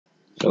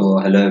Hello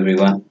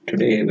everyone.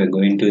 Today we're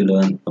going to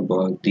learn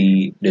about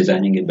the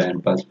designing a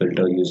bandpass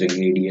filter using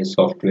ADS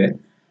software.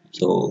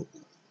 So,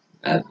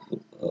 uh,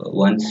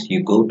 Once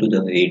you go to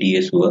the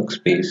ADS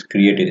workspace,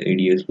 create an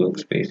ADS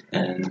workspace,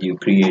 and you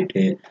create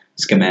a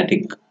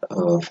schematic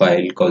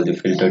file called the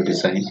filter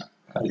design.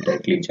 I'll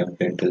directly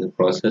jump into the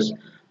process.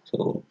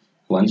 So,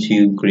 once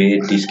you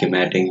create the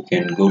schematic, you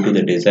can go to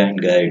the design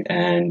guide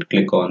and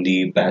click on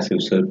the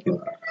passive circuit.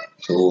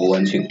 So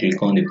once you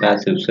click on the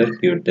passive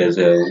circuit, there's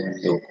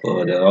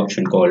the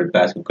option called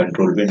passive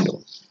control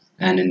window.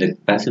 And in the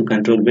passive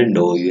control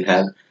window, you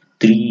have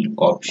three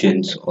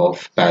options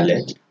of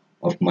palette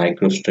of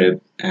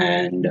microstrip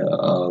and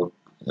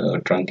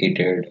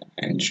truncated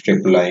and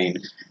strip line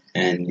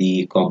and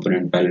the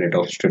component palette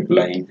of strip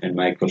line and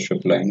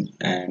microstrip line.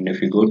 And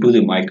if you go to the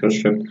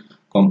microstrip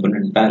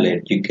component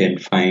palette, you can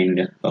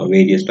find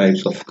various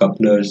types of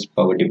couplers,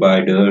 power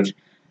dividers,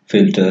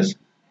 filters,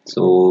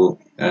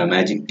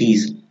 magic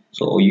teas.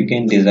 So you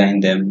can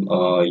design them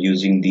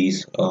using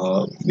these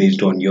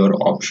based on your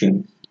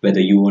option,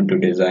 whether you want to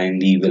design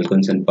the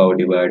Wilkinson power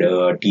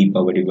divider, T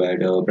power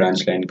divider,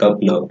 branch line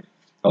coupler,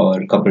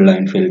 or couple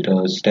line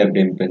filter, stepped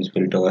impedance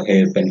filter,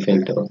 hairpin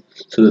filter.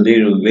 So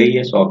there are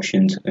various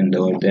options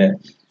over there.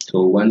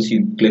 So once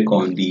you click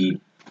on the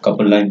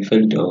couple line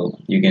filter,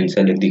 you can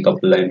select the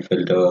couple line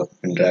filter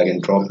and drag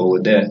and drop over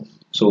there.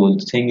 So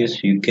the thing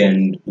is, you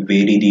can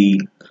vary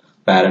the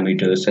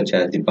parameters such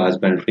as the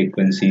passband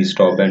frequencies,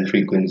 stop band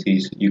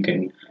frequencies. You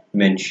can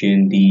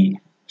mention the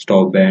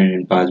stop band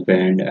and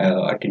passband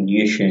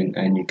attenuation,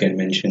 and you can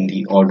mention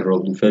the order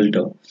of the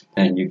filter,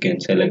 and you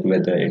can select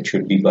whether it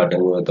should be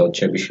Butterworth or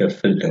Chebyshev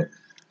filter.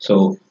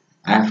 So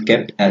I've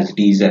kept as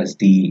these as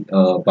the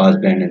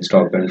passband and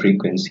stop band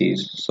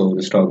frequencies. So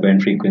the stop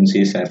band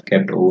frequencies I've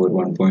kept over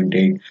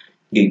 1.8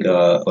 to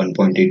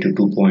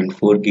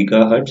 2.4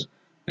 gigahertz,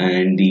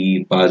 and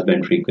the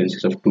passband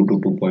frequencies of 2 to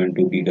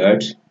 2.2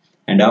 gigahertz.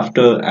 And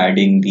after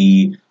adding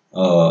the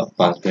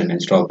passband and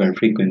stopband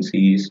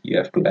frequencies, you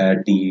have to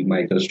add the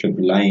microstrip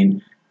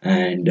line,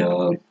 and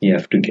you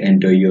have to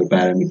enter your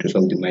parameters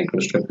of the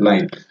microstrip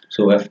line.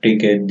 So I've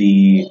taken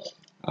the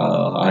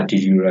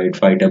RTG right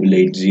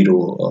 5880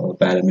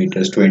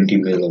 parameters, 20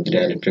 mil of the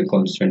dielectric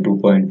constant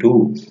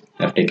 2.2.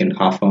 I've taken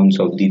half ounce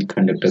of the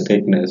conductor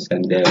thickness,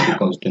 and there the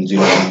constant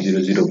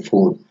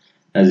 0.004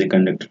 as the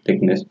conductor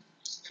thickness.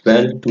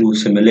 Well, to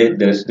simulate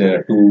this,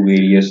 there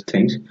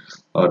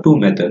are two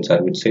methods I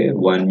would say.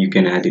 One, you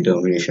can add the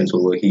terminations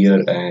over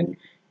here, and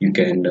you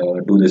can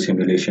do the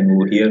simulation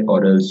over here,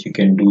 or else you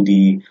can do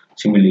the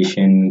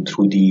simulation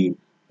through the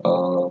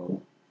uh,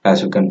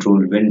 passive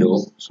control window.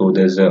 So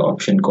there's an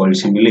option called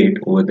simulate.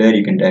 Over there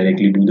you can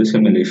directly do the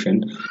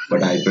simulation,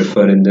 but I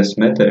prefer in this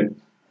method.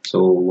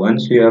 So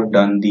once you have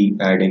done the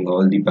adding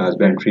all the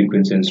passband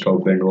frequency and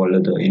stopband, all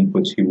other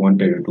inputs you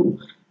wanted to do,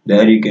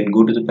 there you can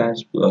go to the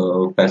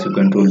passive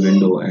control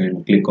window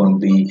and click on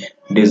the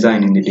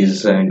design in the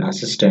design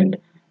assistant.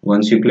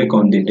 Once you click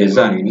on the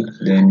design,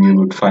 then you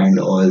would find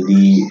all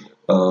the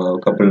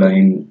couple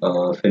line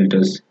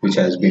filters which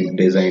has been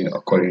designed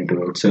according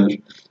to itself.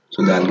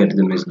 So the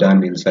algorithm is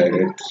done inside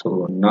it.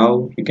 So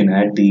now you can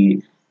add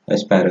the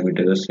S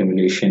parameters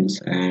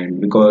simulations,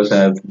 and because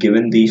I've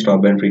given the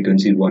stop band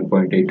frequency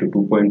 1.8 to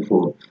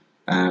 2.4,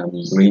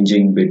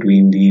 ranging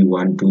between the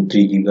 1 to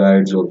 3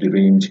 gigahertz of the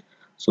range.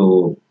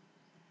 So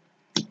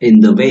in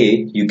the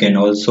way, you can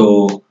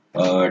also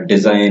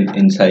design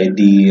inside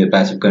the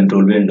passive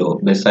control window.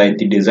 Beside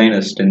the design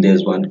assistant,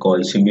 there's one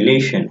called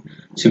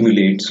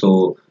simulate.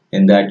 So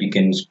in that you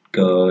can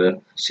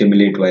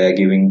simulate via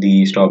giving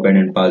the stop band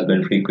and pass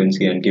band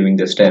frequency and giving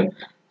the step.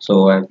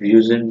 So I've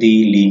used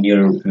the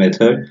linear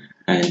method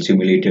and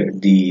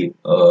simulated the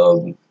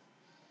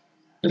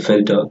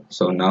filter.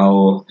 So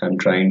now I'm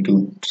trying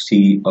to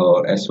see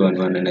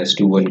S11 and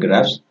S21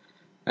 graphs.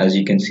 As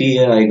you can see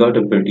here, I got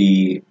a good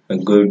S11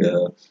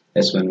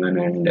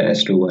 and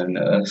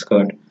S21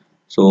 skirt.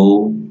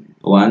 So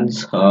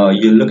once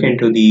you look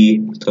into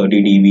the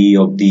 30 dB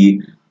of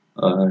the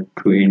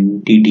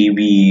 20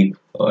 dB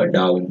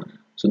down,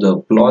 so the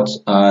plots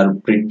are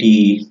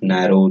pretty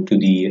narrow to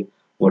the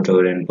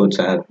whatever inputs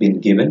I have been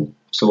given.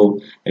 So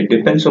it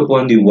depends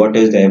upon the what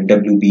is the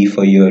FWB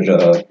for your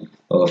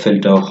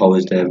filter, how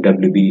is the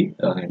FWB,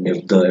 and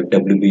if the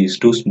FWB is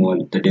too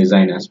small, the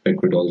design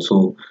aspect would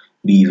also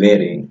be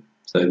varying.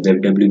 So if the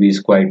FWB is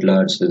quite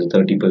large, so the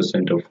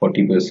 30% or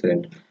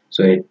 40%,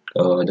 so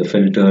the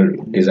filter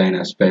design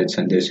aspects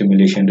and the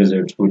simulation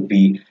results would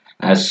be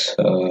as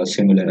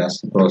similar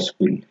as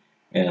possible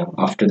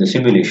after the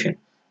simulation.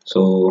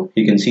 So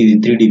you can see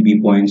the 3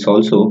 dB points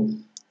also.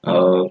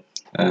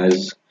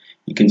 As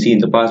you can see in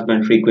the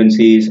passband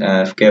frequencies, I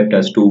have kept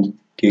as 2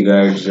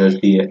 gigahertz as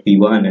the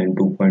FP1 and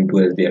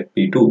 2.2 as the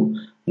FP2.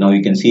 Now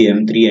you can see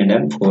M3 and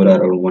M4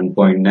 are around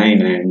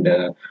 1.9 and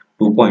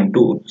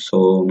 2.2,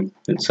 so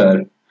it's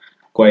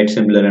quite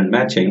similar and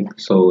matching.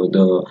 So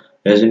the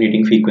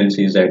resonating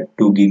frequency is at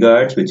 2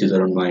 gigahertz, which is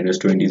around minus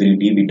 23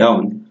 dB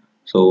down.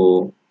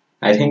 So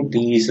I think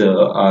these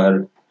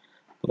are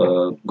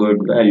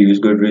good values,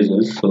 good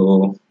results.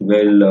 So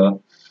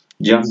we'll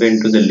jump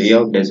into the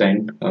layout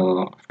design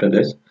after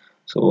this.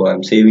 So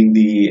I'm saving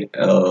the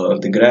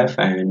graph,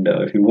 and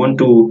if you want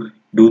to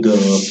do the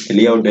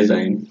layout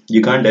design,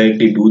 you can't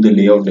directly do the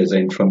layout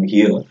design from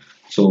here.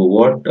 So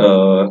what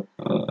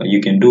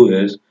you can do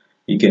is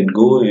you can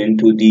go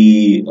into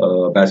the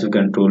passive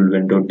control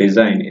window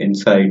design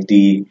inside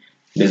the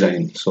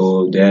design.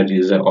 So there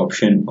is an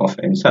option of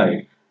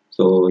inside.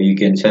 So you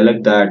can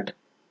select that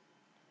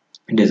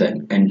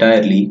design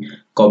entirely,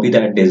 copy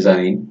that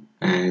design,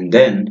 and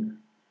then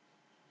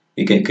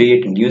you can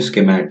create a new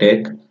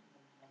schematic.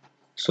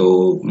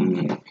 So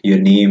your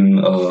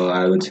name,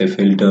 I would say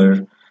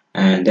filter,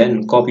 and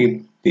then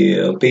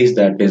paste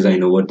that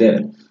design over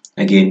there.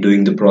 Again,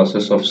 doing the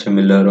process of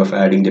similar of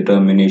adding the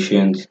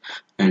terminations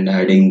and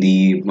adding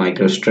the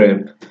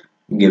microstrip,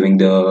 giving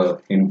the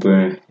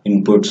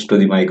inputs to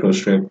the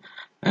microstrip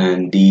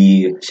and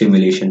the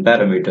simulation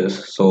parameters.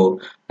 So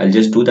I'll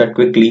just do that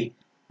quickly,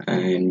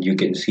 and you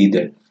can see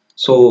that.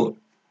 So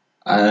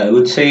I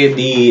would say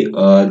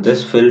the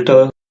this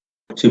filter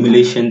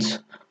simulations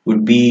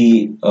would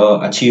be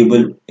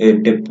achievable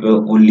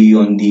only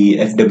on the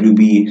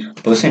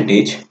FWB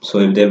percentage. So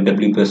if the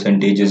FW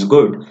percentage is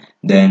good,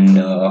 then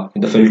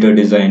the filter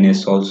design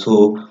is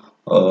also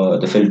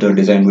the filter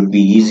design would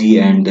be easy,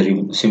 and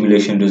the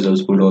simulation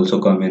results would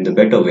also come in the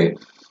better way.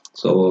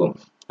 So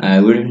I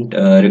wouldn't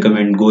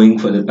recommend going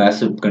for the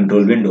passive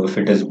control window if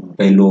it is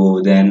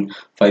below than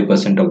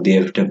 5% of the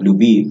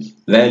FWB.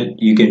 Well,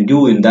 you can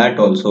do in that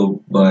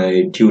also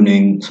by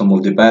tuning some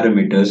of the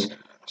parameters.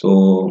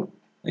 So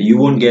you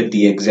won't get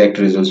the exact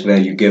results where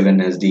you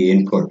given as the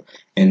input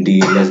in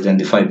the less than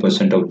the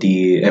 5% of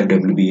the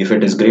FWB. If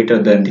it is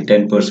greater than the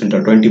 10%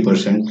 or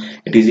 20%,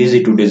 it is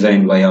easy to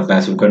design via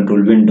passive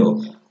control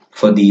window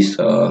for these.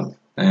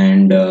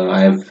 And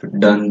I have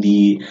done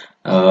the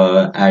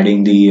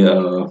adding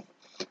the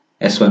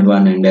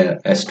S11 and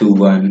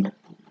S21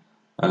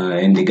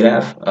 in the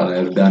graph.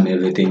 I've done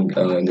everything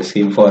in the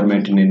same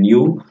format in a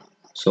new.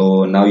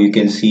 So now you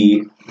can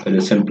see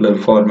the simpler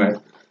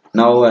format.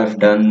 Now I've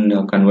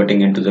done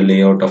converting into the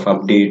layout of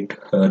update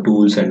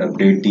tools and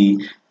update the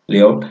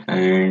layout,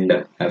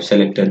 and I've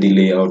selected the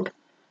layout.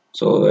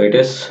 So it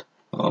is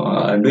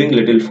doing a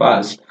little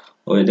fast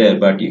over there,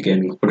 but you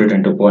can put it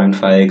into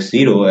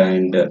 0.5x0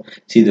 and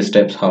see the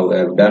steps how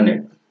I've done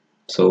it.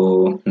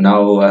 So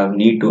now I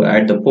need to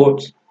add the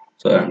ports.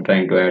 So I'm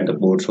trying to add the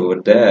ports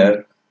over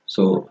there.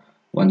 So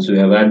once we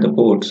have added the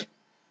ports,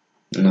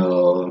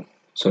 so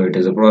it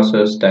is a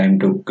process time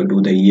to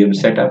do the EM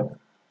setup.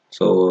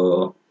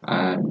 So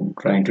I'm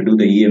trying to do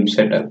the EM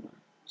setup.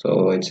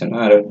 So it's an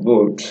RF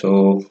board.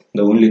 So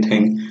the only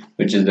thing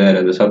which is there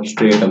as a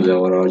substrate of the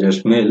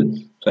Rogers mill.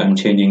 So I'm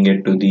changing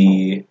it to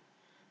the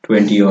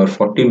 20 or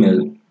 40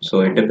 mil.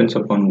 So it depends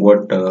upon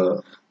what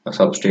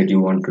substrate you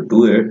want to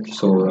do it.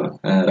 So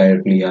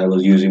rightly I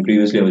was using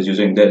previously I was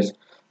using this.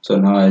 So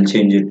now I'll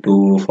change it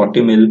to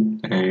 40 mil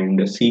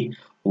and see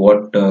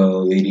what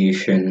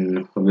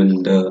variation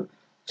will the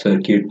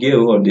circuit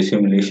give, or the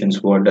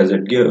simulations what does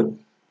it give.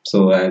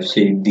 So I've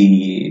saved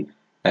the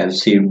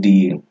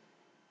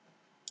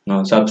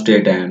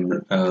substrate,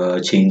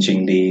 and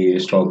changing the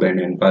stop band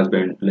and pass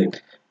band,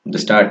 like the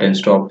start and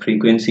stop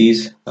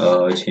frequencies,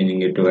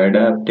 changing it to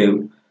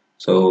adaptive.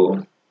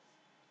 So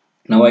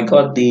now I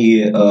got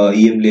the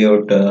EM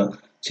layout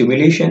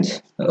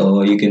simulations.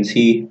 You can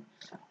see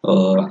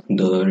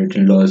the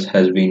written loss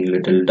has been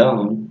little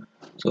down,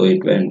 so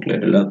it went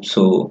little up.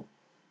 So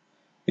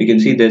you can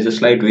see there's a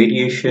slight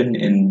variation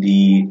in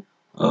the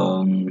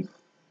 20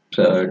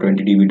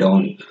 dB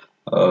down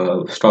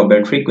stop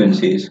band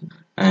frequencies,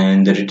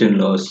 and the written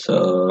loss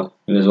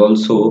was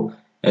also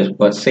as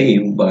but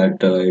same,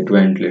 but it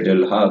went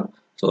little up.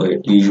 So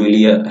it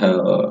usually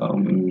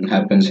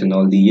happens in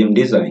all the EM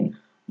design,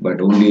 but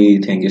only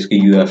thing is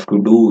you have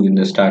to do in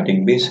the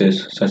starting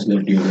basis such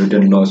that your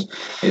written loss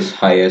is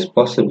high as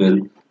possible.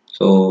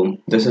 So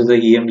this is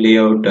the EM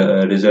layout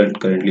result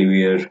currently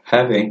we are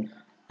having,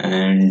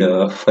 and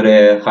for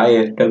a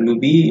high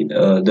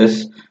FWB,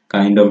 this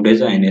kind of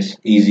design is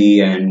easy,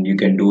 and you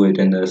can do it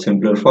in a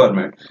simpler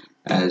format,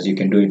 as you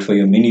can do it for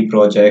your mini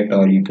project,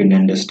 or you can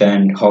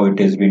understand how it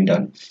has been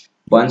done.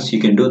 Once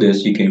you can do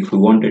this, you can, if you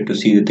wanted to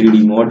see the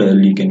 3D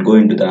model, you can go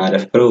into the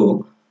RF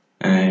Pro,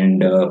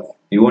 and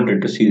you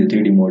wanted to see the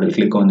 3D model,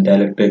 click on the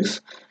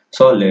dielectrics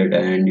solid,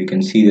 and you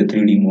can see the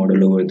 3D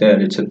model over there.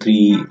 It's a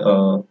three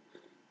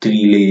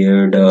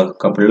layered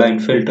couple line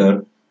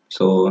filter.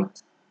 So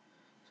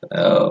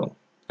uh,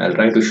 I'll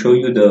try to show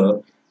you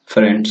the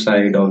front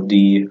side of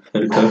the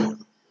filter.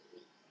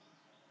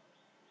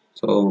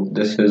 So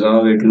this is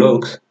how it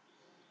looks.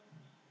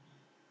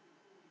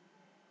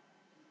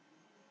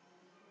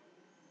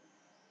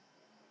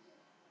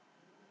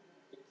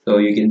 So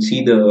you can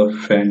see the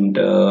front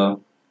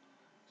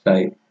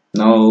side.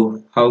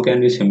 Now how can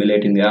we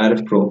simulate in the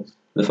RF Pro?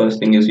 The first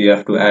thing is you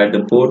have to add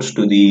the ports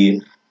to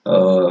the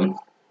uh,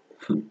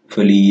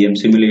 fully EM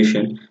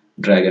simulation.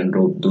 Drag and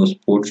drop those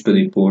ports to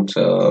the ports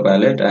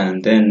palette,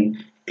 and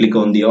then click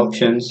on the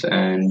options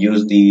and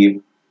use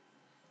the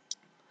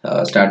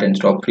start and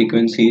stop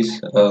frequencies.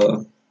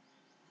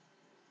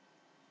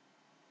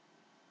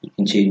 You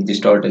can change the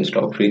start and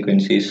stop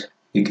frequencies.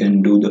 You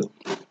can do the,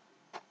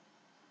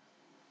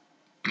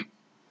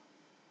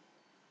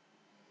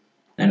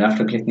 and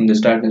after clicking the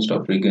start and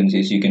stop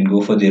frequencies, you can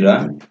go for the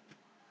run.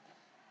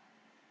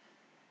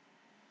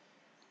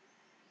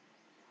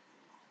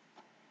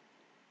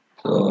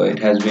 So it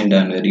has been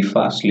done very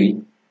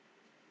fastly.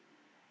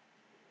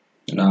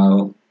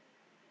 Now,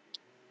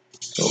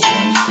 so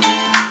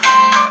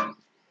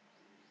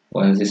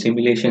once the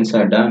simulations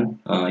are done,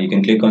 you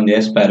can click on the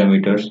S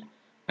parameters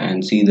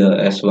and see the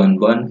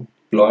S11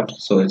 plot.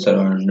 So it's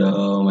around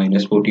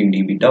minus 14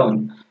 dB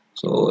down.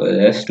 So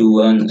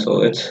S21,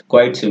 so it's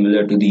quite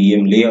similar to the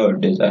EM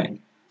layout design.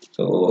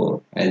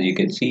 So as you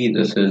can see,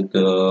 this is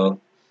the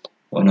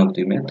one of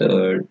the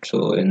method.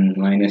 So in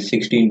minus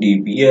 16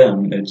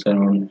 dBm, it's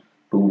around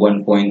to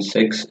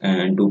 1.6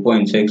 and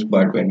 2.6,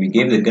 but when we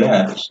give the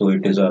graph, so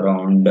it is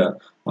around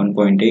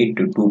 1.8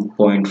 to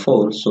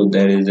 2.4. So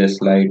there is a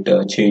slight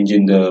change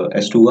in the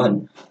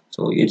S21.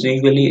 So it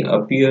usually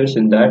appears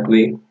in that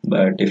way,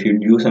 but if you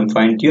do some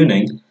fine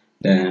tuning,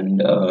 then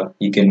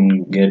you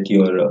can get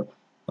your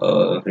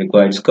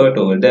required skirt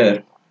over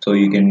there. So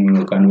you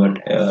can convert,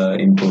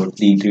 import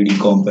the 3D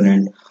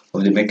component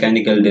of the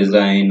mechanical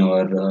design,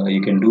 or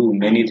you can do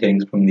many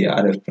things from the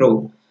RF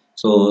Pro.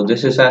 So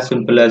this is as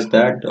simple as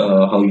that,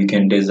 how you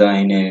can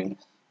design a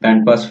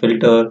bandpass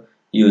filter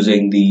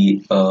using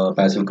the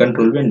passive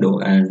control window.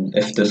 And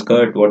if the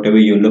skirt, whatever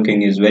you're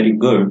looking, is very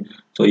good,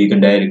 so you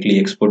can directly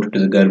export it to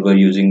the Gerber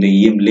using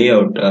the EM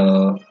layout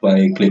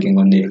by clicking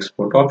on the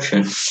export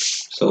option.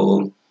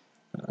 So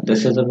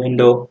this is a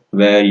window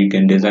where you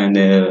can design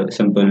the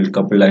simple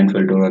couple line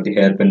filter or the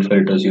hairpin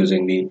filters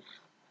using the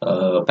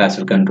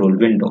passive control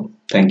window.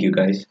 Thank you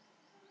guys.